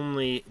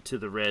only to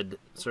the red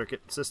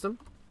circuit system.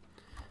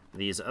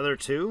 These other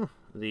two,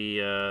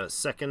 the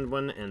second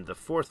one and the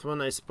fourth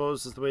one, I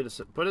suppose is the way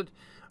to put it,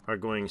 are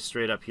going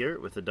straight up here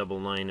with a double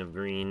line of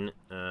green.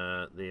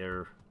 They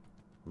are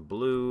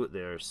blue.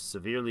 They're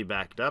severely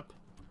backed up,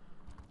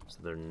 so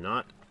they're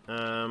not...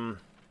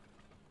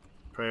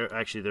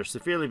 actually, they're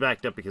severely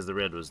backed up because the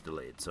red was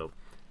delayed, so...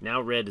 Now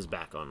red is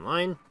back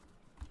online.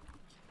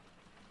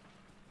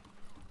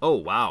 Oh,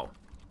 wow.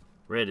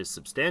 Red is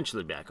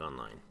substantially back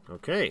online.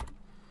 Okay.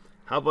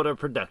 How about our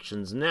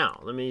productions now?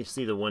 Let me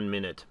see the 1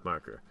 minute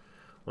marker.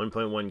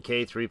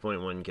 1.1K,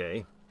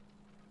 3.1K.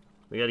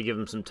 We got to give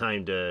them some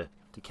time to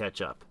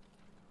catch up.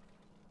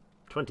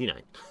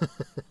 29.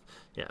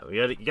 Yeah,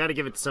 you got to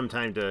give it some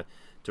time to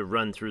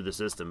run through the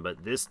system,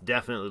 but this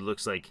definitely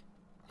looks like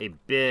a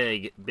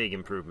big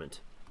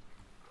improvement.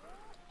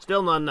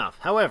 Still not enough.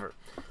 However,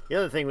 the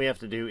other thing we have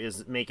to do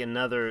is make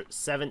another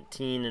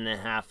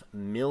 17.5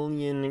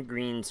 million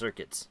green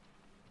circuits.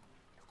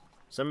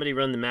 Somebody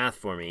run the math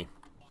for me.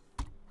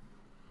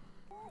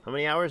 How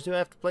many hours do I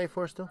have to play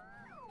for still?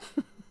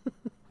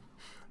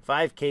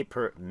 5K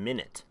per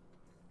minute.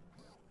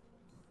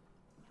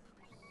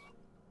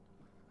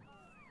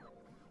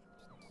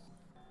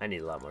 I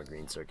need a lot more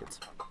green circuits.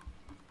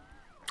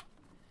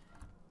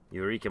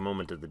 Eureka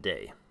moment of the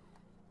day.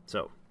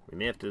 So, we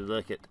may have to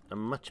look at a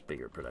much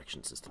bigger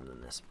production system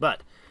than this.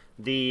 But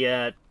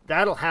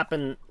that'll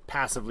happen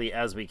passively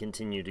as we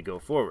continue to go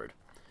forward.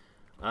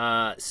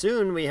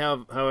 Soon we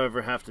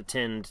however, have to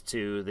tend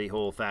to the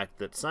whole fact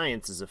that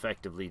science is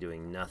effectively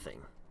doing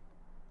nothing.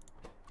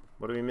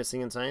 What are we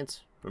missing in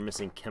science? We're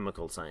missing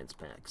chemical science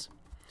packs.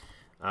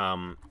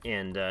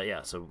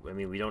 Yeah, so, I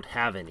mean, we don't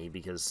have any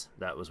because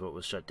that was what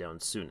was shut down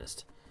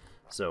soonest.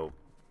 So,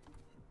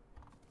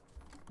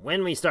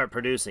 when we start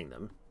producing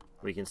them,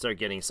 we can start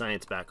getting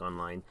science back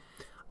online.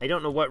 I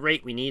don't know what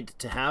rate we need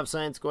to have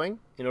science going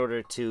in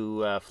order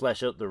to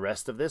flesh out the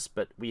rest of this,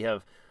 but we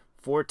have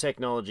 4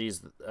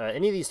 technologies.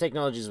 Any of these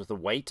technologies with the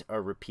white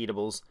are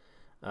repeatables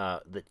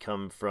that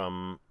come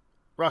from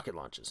rocket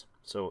launches.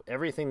 So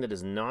everything that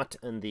is not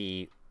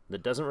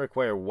that doesn't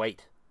require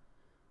white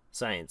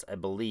science, I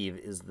believe,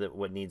 is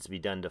what needs to be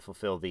done to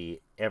fulfill the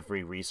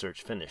every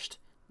research finished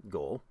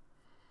goal.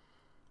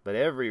 But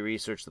every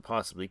research that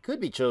possibly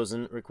could be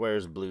chosen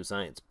requires blue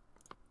science.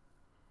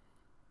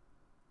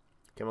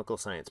 Chemical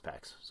science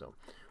packs. So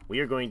we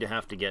are going to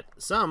have to get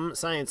some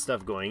science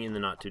stuff going in the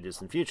not too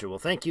distant future. Well,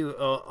 thank you,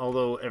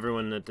 although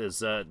everyone that has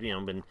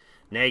been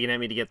nagging at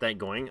me to get that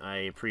going. I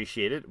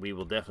appreciate it. We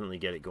will definitely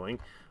get it going.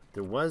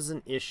 There was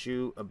an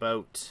issue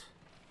about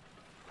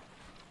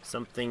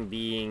something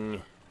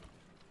being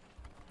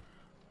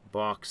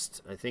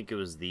boxed. I think it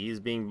was these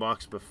being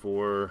boxed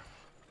before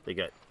they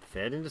got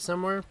fed into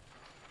somewhere.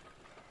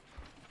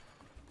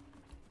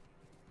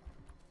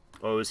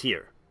 Oh, it was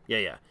here. Yeah,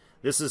 yeah.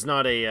 This is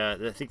not a...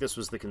 I think this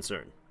was the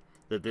concern.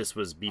 That this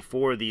was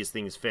before these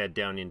things fed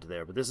down into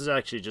there. But this is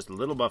actually just a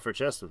little buffer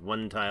chest with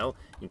one tile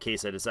in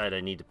case I decide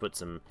I need to put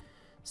some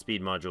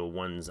speed module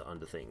 1s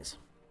onto things.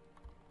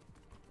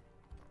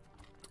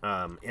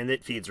 And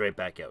it feeds right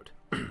back out.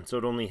 So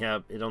it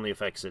only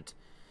affects it...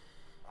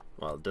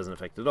 Well, it doesn't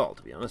affect it at all,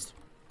 to be honest.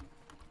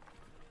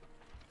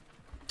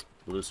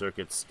 Blue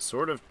circuits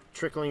sort of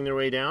trickling their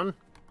way down.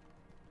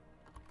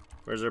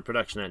 Where's our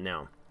production at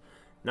now?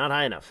 Not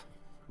high enough.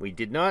 We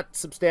did not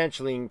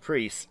substantially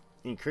increase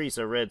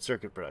our red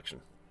circuit production.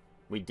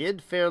 We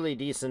did fairly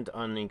decent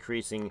on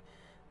increasing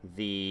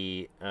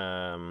the...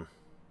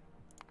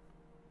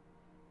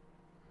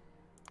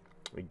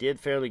 we did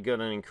fairly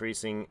good on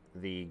increasing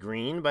the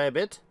green by a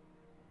bit.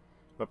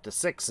 We're up to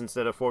 6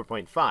 instead of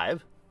 4.5.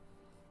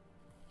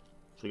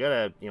 So we got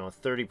a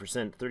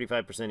 30%,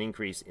 35%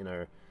 increase in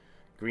our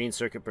green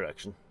circuit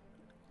production.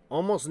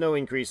 Almost no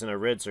increase in our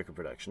red circuit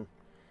production.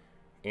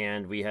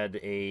 And we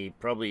had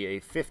probably a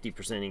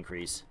 50%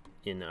 increase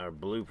in our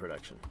blue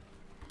production.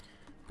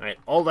 Alright,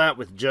 all that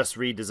with just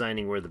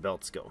redesigning where the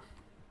belts go.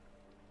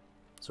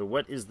 So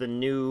what is the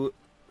new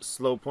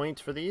slow point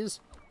for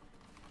these?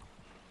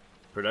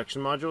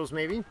 Production modules,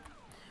 maybe?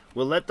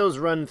 We'll let those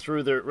run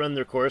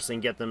their course and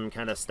get them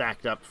kind of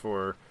stacked up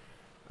for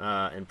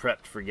and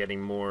prepped for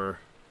getting more.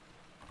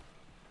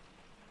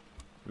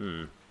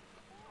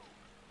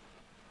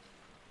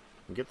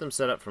 Get them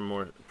set up for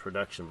more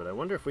production, but I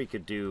wonder if we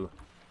could do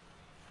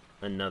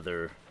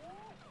another.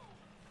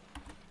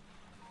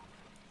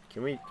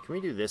 Can we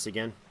do this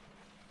again?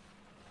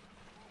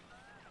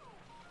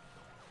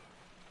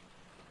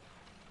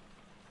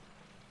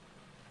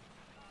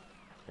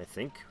 I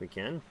think we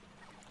can.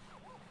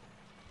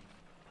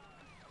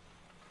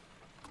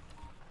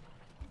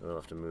 We'll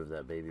have to move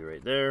that baby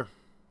right there.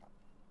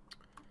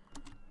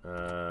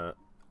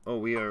 Oh,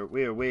 we are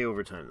way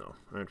over time though,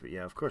 aren't we?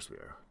 Yeah, of course we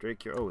are.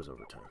 Drake, you're always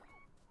over time.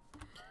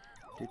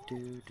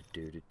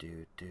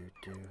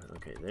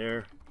 Okay,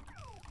 there.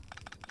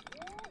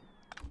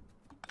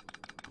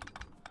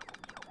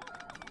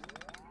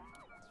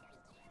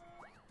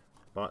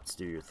 Bots,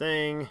 do your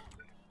thing.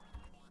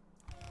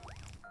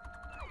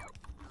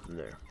 And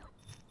there.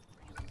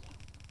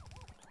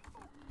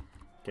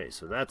 Okay,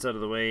 so that's out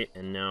of the way,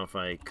 and now if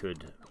I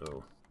could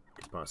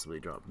possibly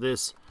drop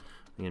this,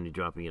 I'm going to be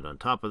dropping it on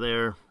top of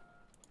there,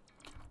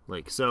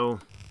 like so.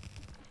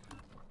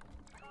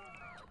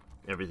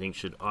 Everything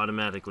should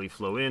automatically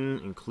flow in,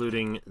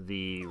 including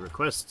the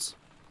requests.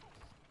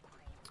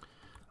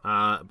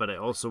 But I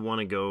also want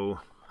to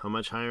go, how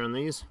much higher on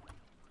these?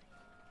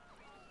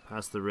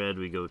 Past the red,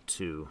 we go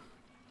 2.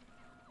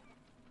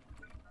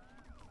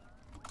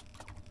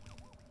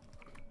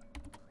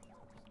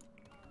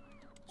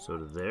 So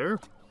to there.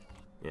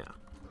 Yeah,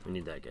 we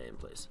need that guy in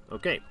place.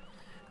 Okay,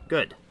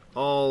 good.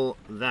 All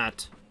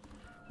that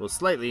will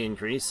slightly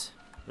increase.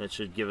 That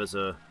should give us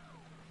a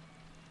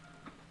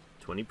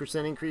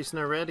 20% increase in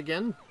our red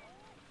again.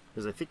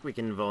 Because I think we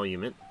can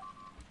volume it.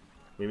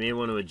 We may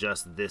want to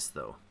adjust this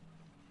though.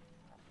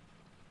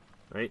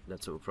 Right,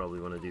 that's what we'll probably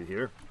want to do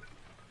here.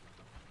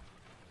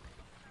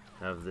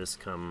 Have this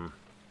come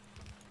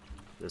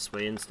this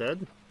way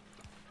instead.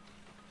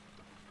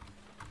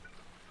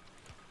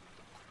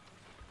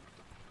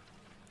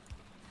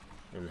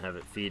 And have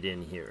it feed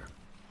in here.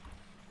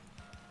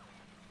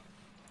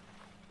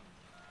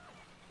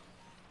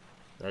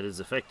 That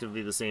is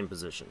effectively the same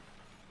position.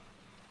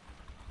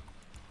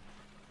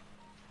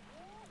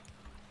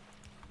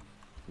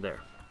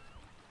 There.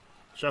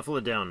 Shuffle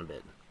it down a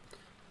bit.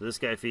 This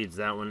guy feeds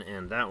that one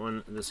and that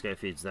one. This guy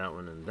feeds that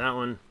one and that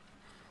one.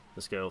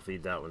 This guy will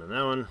feed that one and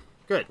that one.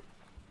 Good.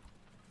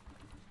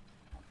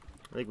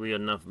 I think we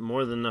got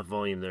more than enough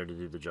volume there to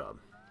do the job.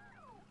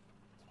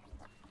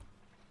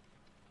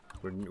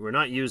 We're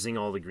not using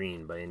all the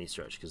green by any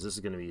stretch, because this is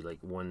going to be like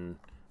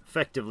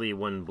effectively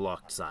one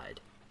blocked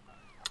side.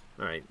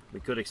 Alright, we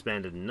could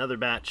expand it another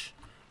batch,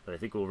 but I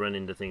think we'll run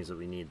into things that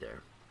we need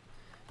there.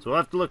 So we'll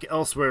have to look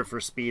elsewhere for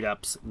speed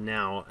ups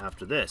now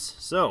after this.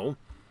 So,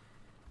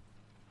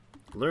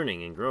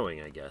 learning and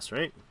growing, I guess,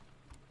 right?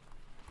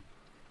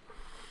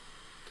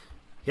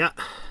 Yeah,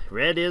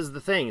 red is the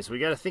thing, so we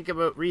got to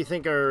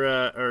rethink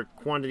our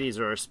quantities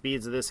or our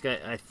speeds of this guy.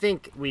 I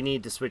think we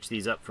need to switch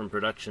these up from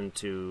production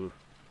to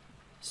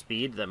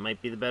speed. That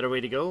might be the better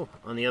way to go.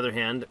 On the other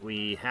hand,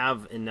 we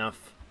have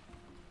enough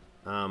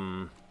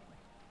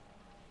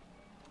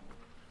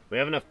we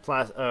have enough we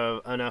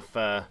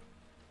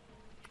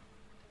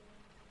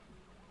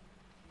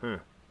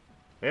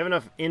have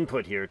enough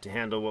input here to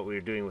handle what we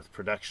were doing with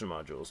production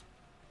modules.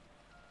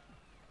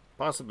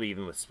 Possibly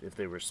even if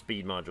they were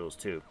speed modules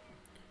too.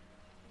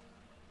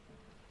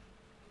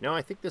 No,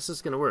 I think this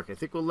is going to work. I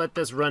think we'll let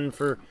this run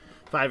for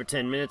 5 or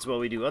 10 minutes while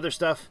we do other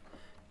stuff.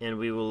 And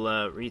we will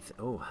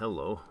oh,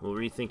 hello. We'll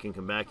rethink and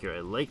come back here. I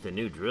like the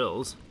new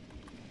drills.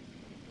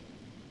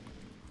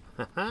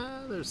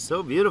 Haha, they're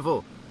so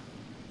beautiful.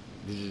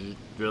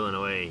 Drilling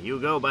away. You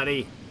go,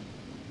 buddy.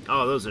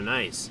 Oh, those are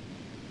nice.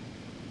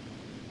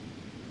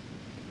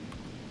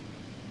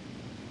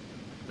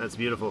 That's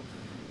beautiful.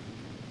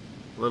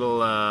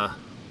 Little,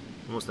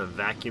 almost a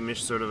vacuumish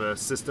sort of a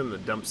system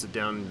that dumps it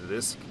down into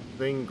this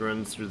thing,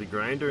 runs through the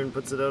grinder, and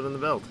puts it out on the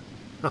belt.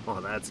 Oh,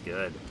 that's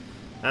good.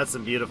 That's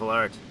some beautiful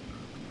art.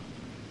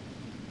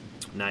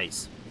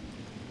 Nice.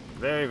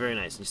 Very, very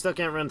nice. You still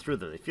can't run through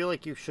them. They feel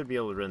like you should be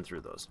able to run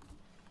through those.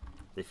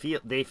 They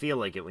feel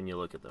like it when you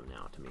look at them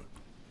now, to me.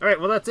 Alright,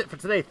 well that's it for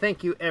today.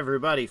 Thank you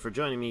everybody for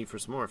joining me for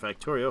some more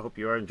Factorio. Hope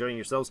you are enjoying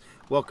yourselves.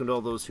 Welcome to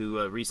all those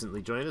who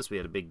recently joined us. We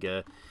had a big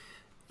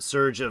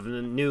surge of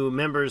new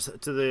members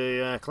to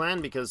the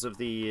clan because of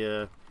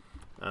the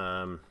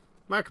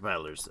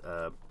Markiplier's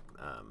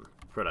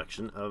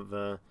production of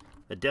a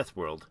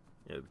Deathworld,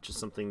 which is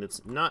something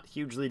that's not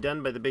hugely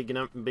done by the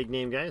big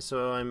name guy,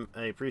 so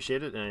I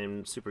appreciate it, and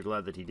I'm super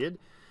glad that he did.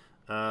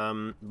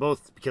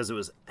 Both because it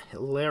was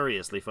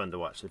hilariously fun to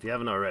watch. So if you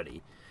haven't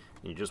already,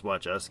 and you just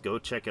watch us, go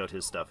check out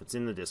his stuff. It's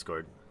in the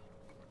Discord.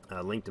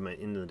 Linked to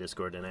in the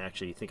Discord, and I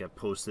actually think I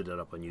posted it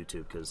up on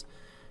YouTube because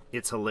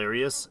it's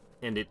hilarious,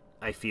 and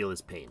I feel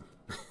his pain.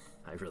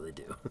 I really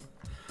do.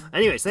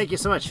 Anyways, thank you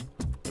so much,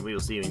 and we will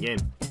see you in game.